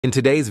In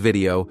today's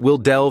video, we'll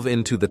delve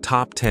into the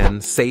top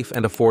 10 safe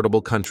and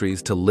affordable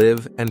countries to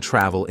live and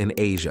travel in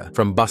Asia.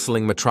 From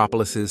bustling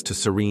metropolises to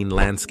serene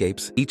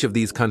landscapes, each of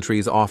these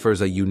countries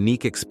offers a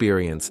unique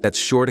experience that's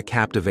sure to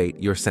captivate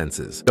your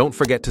senses. Don't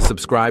forget to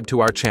subscribe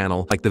to our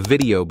channel, like the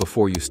video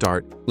before you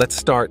start. Let's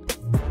start.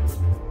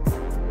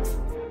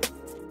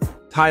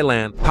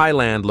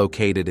 Thailand,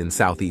 located in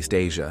Southeast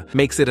Asia,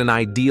 makes it an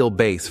ideal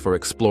base for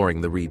exploring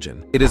the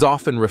region. It is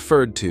often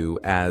referred to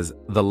as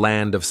the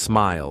Land of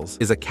Smiles,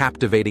 is a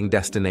captivating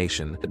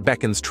destination that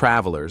beckons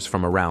travelers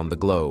from around the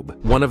globe.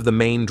 One of the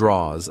main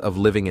draws of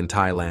living in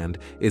Thailand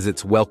is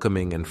its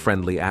welcoming and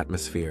friendly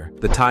atmosphere.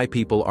 The Thai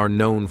people are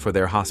known for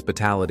their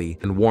hospitality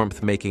and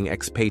warmth, making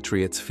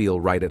expatriates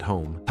feel right at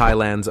home.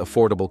 Thailand's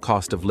affordable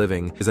cost of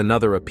living is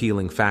another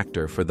appealing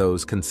factor for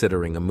those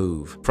considering a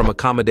move. From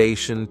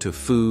accommodation to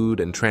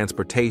food and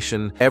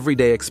transportation,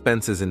 everyday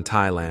expenses in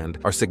Thailand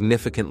are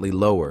significantly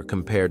lower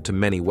compared to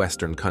many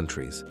Western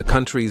countries. The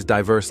country's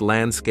diverse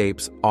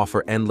landscapes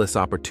offer endless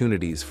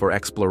opportunities for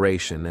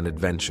exploration and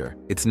adventure.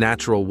 Its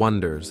natural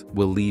wonders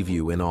will leave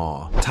you in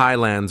awe.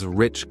 Thailand's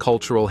rich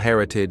cultural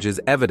heritage is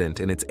evident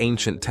in its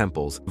ancient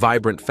temples,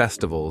 vibrant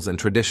festivals, and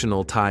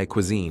traditional Thai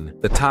cuisine.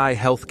 The Thai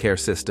healthcare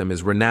system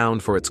is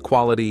renowned for its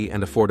quality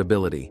and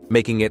affordability,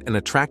 making it an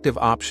attractive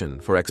option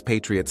for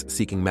expatriates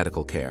seeking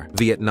medical care.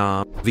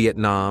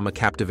 Vietnam, a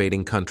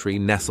captivating country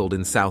nestled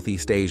in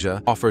Southeast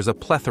Asia, offers a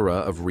plethora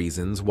of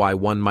reasons why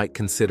one might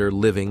consider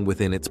living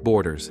within its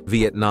borders.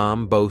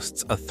 Vietnam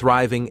boasts a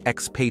thriving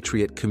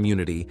expatriate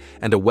community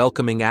and a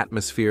welcoming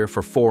atmosphere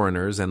for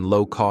foreigners and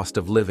low cost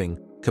of living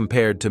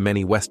compared to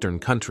many Western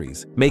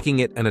countries, making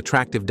it an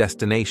attractive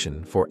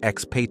destination for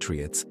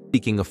expatriates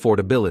seeking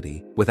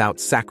affordability without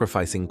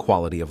sacrificing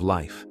quality of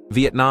life.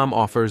 Vietnam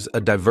offers a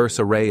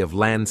diverse array of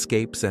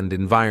landscapes and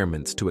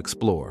environments to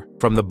explore.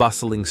 From the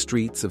bustling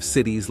streets of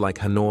cities like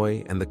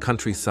Hanoi and the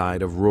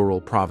countryside of rural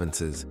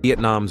provinces,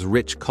 Vietnam's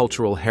rich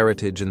cultural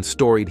heritage and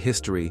storied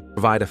history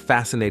provide a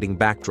fascinating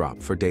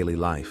backdrop for daily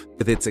life.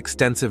 With its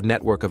extensive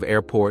network of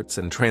airports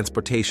and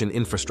transportation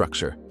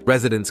infrastructure,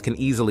 residents can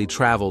easily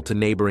travel to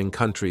neighboring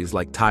countries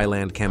like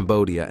Thailand,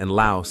 Cambodia, and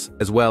Laos,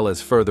 as well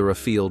as further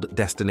afield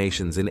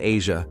destinations in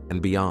Asia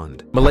and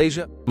beyond.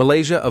 Malaysia,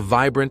 a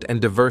vibrant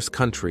and diverse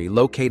country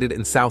located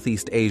in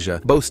Southeast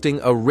Asia, boasting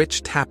a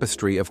rich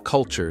tapestry of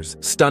cultures,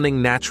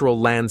 stunning natural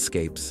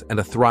landscapes, and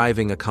a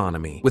thriving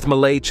economy. With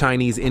Malay,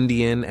 Chinese,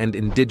 Indian, and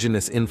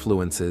indigenous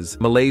influences,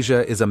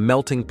 Malaysia is a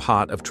melting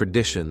pot of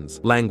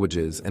traditions,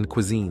 languages, and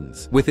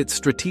cuisines. With its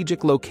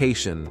strategic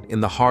location in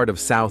the heart of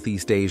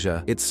Southeast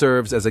Asia, it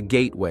serves as a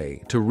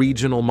gateway to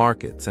regional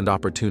markets and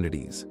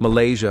opportunities.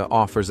 Malaysia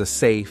offers a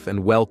safe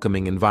and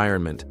welcoming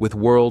environment with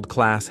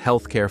world-class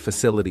healthcare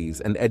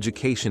facilities and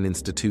education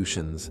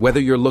institutions. Whether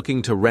you're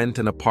looking to rent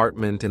an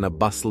apartment in a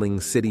bustling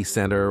city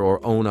center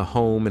or own a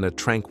home in a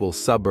tranquil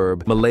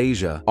suburb,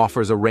 Malaysia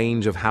offers a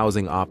range of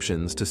housing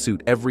options to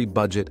suit every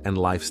budget and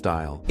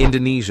lifestyle.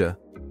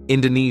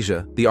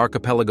 Indonesia, the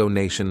archipelago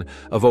nation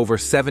of over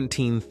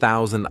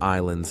 17,000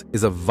 islands,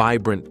 is a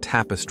vibrant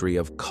tapestry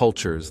of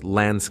cultures,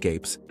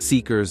 landscapes,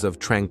 seekers of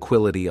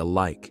tranquility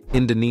alike.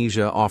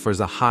 Indonesia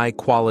offers a high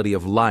quality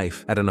of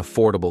life at an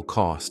affordable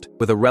cost,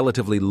 with a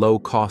relatively low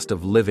cost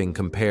of living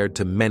compared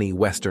to many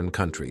Western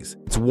countries.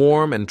 Its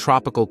warm and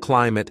tropical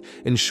climate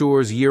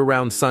ensures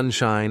year-round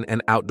sunshine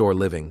and outdoor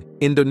living.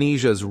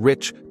 Indonesia's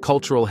rich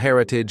cultural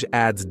heritage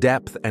adds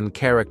depth and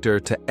character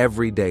to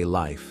everyday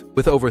life.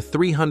 With over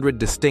 300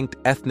 distinct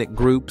ethnic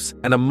groups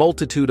and a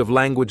multitude of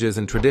languages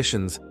and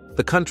traditions,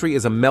 the country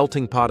is a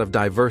melting pot of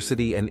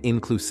diversity and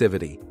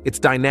inclusivity. Its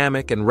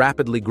dynamic and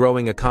rapidly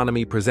growing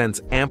economy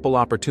presents ample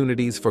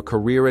opportunities for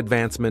career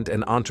advancement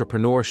and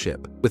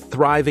entrepreneurship. With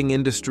thriving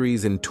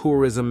industries in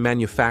tourism,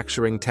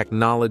 manufacturing,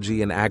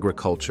 technology, and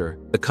agriculture,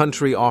 the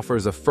country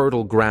offers a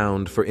fertile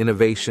ground for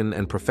innovation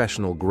and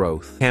professional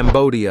growth.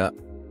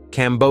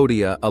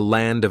 Cambodia, a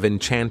land of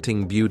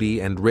enchanting beauty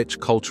and rich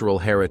cultural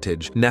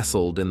heritage,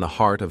 nestled in the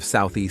heart of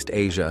Southeast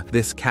Asia,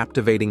 this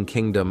captivating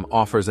kingdom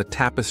offers a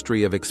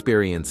tapestry of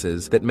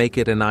experiences that make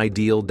it an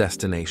ideal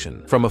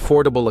destination. From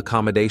affordable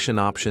accommodation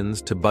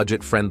options to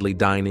budget-friendly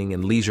dining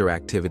and leisure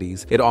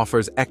activities, it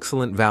offers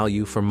excellent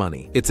value for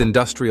money. Its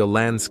industrial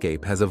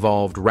landscape has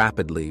evolved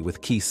rapidly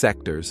with key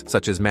sectors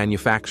such as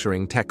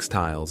manufacturing,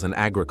 textiles, and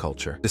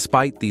agriculture.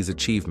 Despite these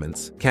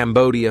achievements,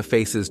 Cambodia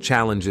faces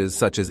challenges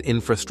such as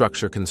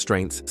infrastructure constraints,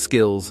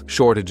 skills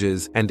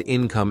shortages, and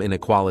income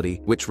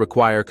inequality, which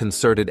require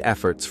concerted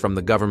efforts from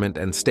the government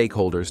and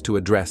stakeholders to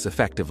address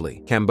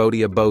effectively.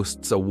 Cambodia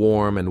boasts a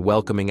warm and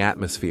welcoming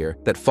atmosphere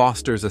that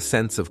fosters a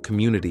sense of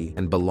community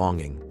and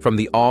belonging. From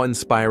the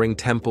awe-inspiring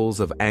temples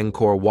of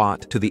Angkor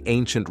Wat to the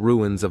ancient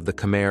ruins of the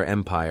Khmer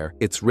Empire,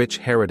 its rich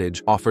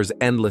heritage offers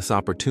endless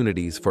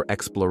opportunities for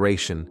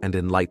exploration and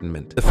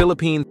enlightenment.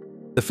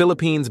 The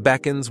Philippines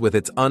beckons with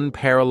its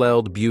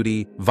unparalleled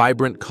beauty,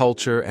 vibrant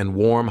culture, and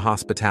warm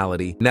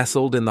hospitality,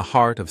 nestled in the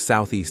heart of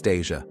Southeast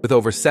Asia. With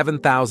over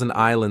 7,000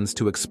 islands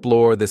to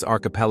explore, this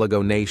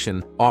archipelago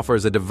nation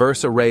offers a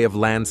diverse array of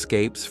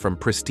landscapes from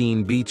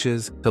pristine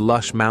beaches to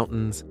lush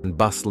mountains and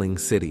bustling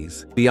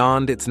cities.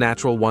 Beyond its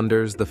natural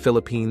wonders, the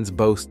Philippines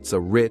boasts a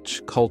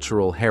rich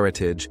cultural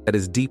heritage that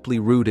is deeply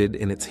rooted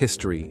in its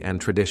history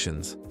and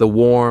traditions. The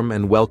warm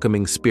and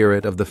welcoming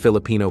spirit of the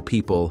Filipino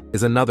people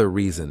is another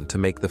reason to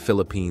make the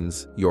Philippines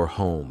your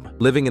home.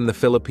 Living in the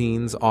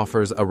Philippines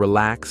offers a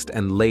relaxed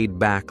and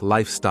laid-back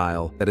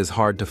lifestyle that is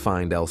hard to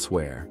find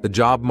elsewhere. The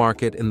job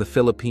market in the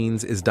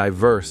Philippines is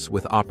diverse,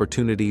 with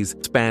opportunities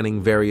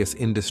spanning various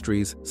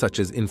industries such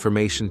as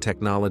information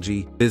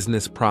technology,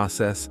 business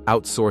process,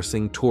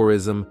 outsourcing,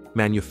 tourism,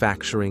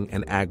 manufacturing,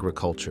 and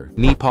agriculture.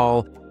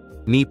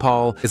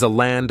 Nepal is a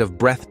land of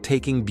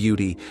breathtaking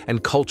beauty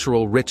and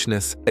cultural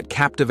richness that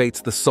captivates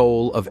the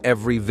soul of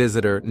every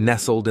visitor,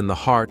 nestled in the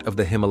heart of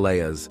the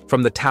Himalayas.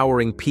 From the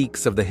towering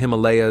peaks of the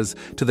Himalayas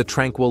to the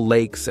tranquil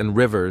lakes and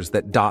rivers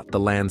that dot the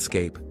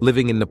landscape,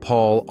 living in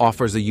Nepal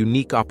offers a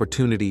unique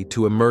opportunity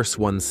to immerse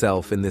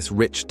oneself in this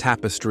rich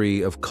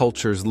tapestry of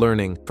cultures,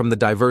 learning from the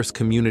diverse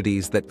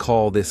communities that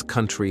call this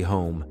country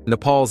home.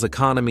 Nepal's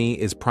economy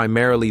is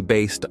primarily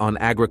based on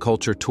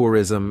agriculture,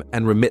 tourism,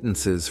 and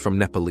remittances from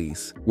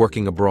Nepalese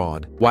working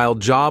abroad. While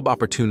job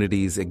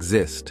opportunities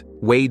exist,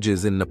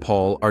 wages in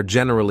Nepal are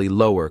generally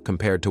lower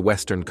compared to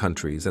Western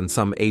countries and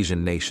some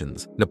Asian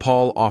nations.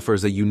 Nepal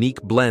offers a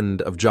unique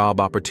blend of job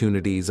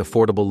opportunities,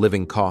 affordable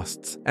living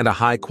costs, and a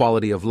high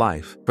quality of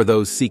life for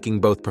those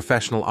seeking both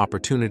professional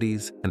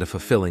opportunities and a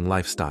fulfilling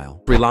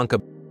lifestyle.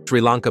 Sri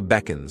Lanka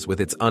beckons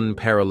with its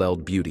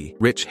unparalleled beauty,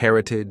 rich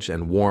heritage,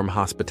 and warm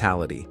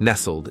hospitality,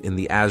 nestled in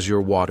the azure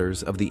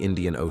waters of the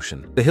Indian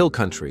Ocean. The hill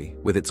country,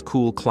 with its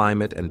cool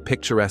climate and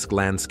picturesque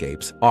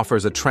landscapes,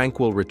 offers a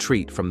tranquil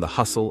retreat from the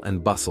hustle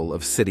and bustle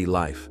of city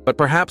life. But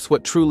perhaps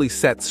what truly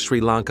sets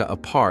Sri Lanka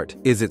apart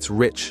is its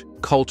rich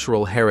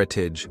cultural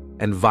heritage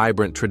and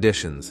vibrant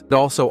traditions. It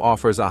also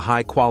offers a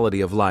high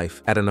quality of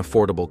life at an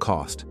affordable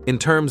cost. In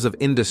terms of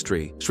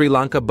industry, Sri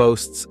Lanka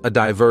boasts a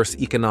diverse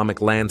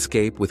economic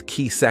landscape with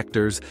key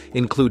sectors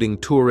including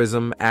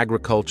tourism,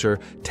 agriculture,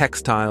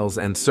 textiles,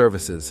 and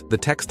services. The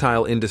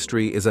textile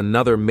industry is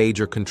another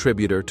major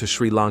contributor to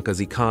Sri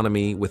Lanka's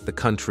economy, with the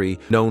country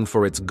known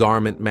for its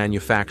garment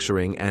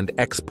manufacturing and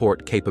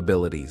export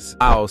capabilities.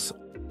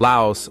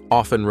 Laos,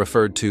 often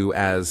referred to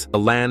as the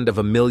land of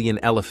a million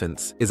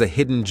elephants, is a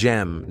hidden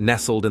gem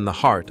nestled in the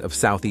heart of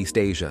Southeast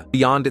Asia.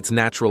 Beyond its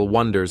natural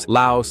wonders,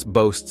 Laos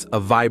boasts a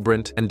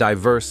vibrant and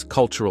diverse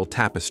cultural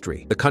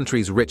tapestry. The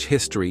country's rich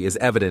history is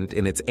evident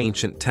in its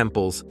ancient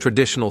temples,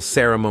 traditional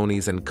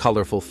ceremonies, and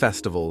colorful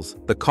festivals.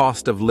 The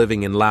cost of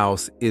living in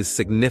Laos is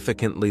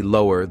significantly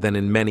lower than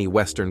in many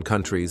Western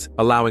countries,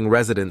 allowing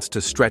residents to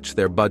stretch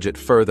their budget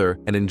further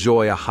and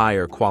enjoy a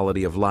higher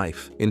quality of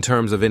life. In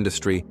terms of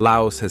industry,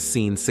 Laos has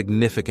seen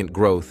significant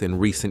growth in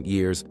recent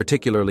years,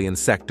 particularly in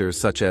sectors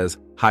such as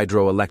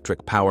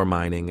hydroelectric power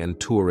mining and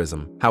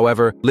tourism.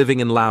 However, living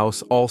in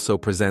Laos also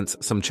presents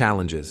some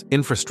challenges.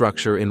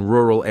 Infrastructure in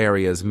rural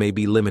areas may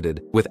be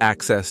limited, with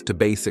access to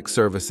basic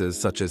services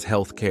such as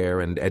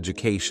healthcare and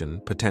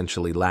education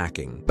potentially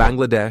lacking.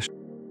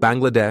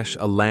 Bangladesh,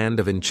 a land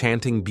of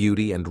enchanting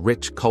beauty and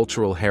rich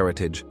cultural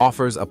heritage,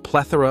 offers a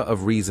plethora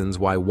of reasons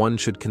why one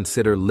should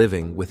consider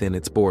living within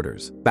its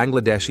borders.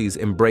 Bangladeshis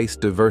embrace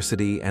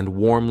diversity and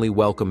warmly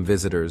welcome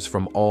visitors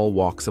from all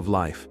walks of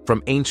life.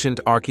 From ancient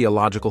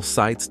archaeological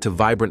sites to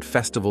vibrant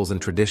festivals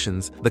and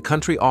traditions, the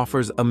country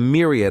offers a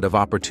myriad of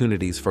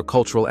opportunities for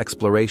cultural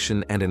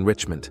exploration and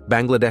enrichment.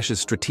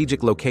 Bangladesh's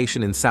strategic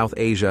location in South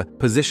Asia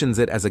positions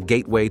it as a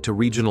gateway to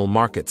regional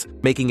markets,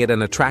 making it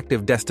an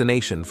attractive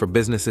destination for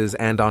businesses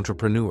and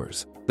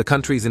entrepreneurs. The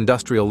country's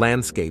industrial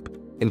landscape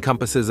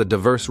encompasses a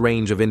diverse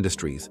range of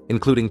industries,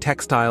 including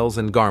textiles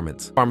and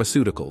garments,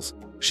 pharmaceuticals,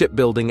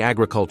 shipbuilding,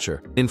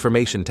 agriculture,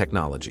 information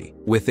technology.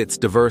 With its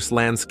diverse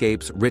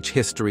landscapes, rich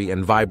history,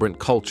 and vibrant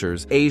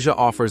cultures, Asia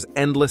offers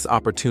endless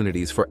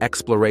opportunities for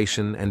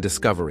exploration and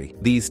discovery.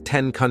 These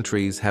 10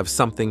 countries have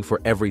something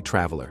for every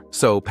traveler.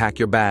 So pack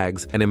your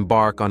bags and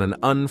embark on an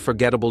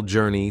unforgettable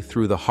journey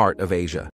through the heart of Asia.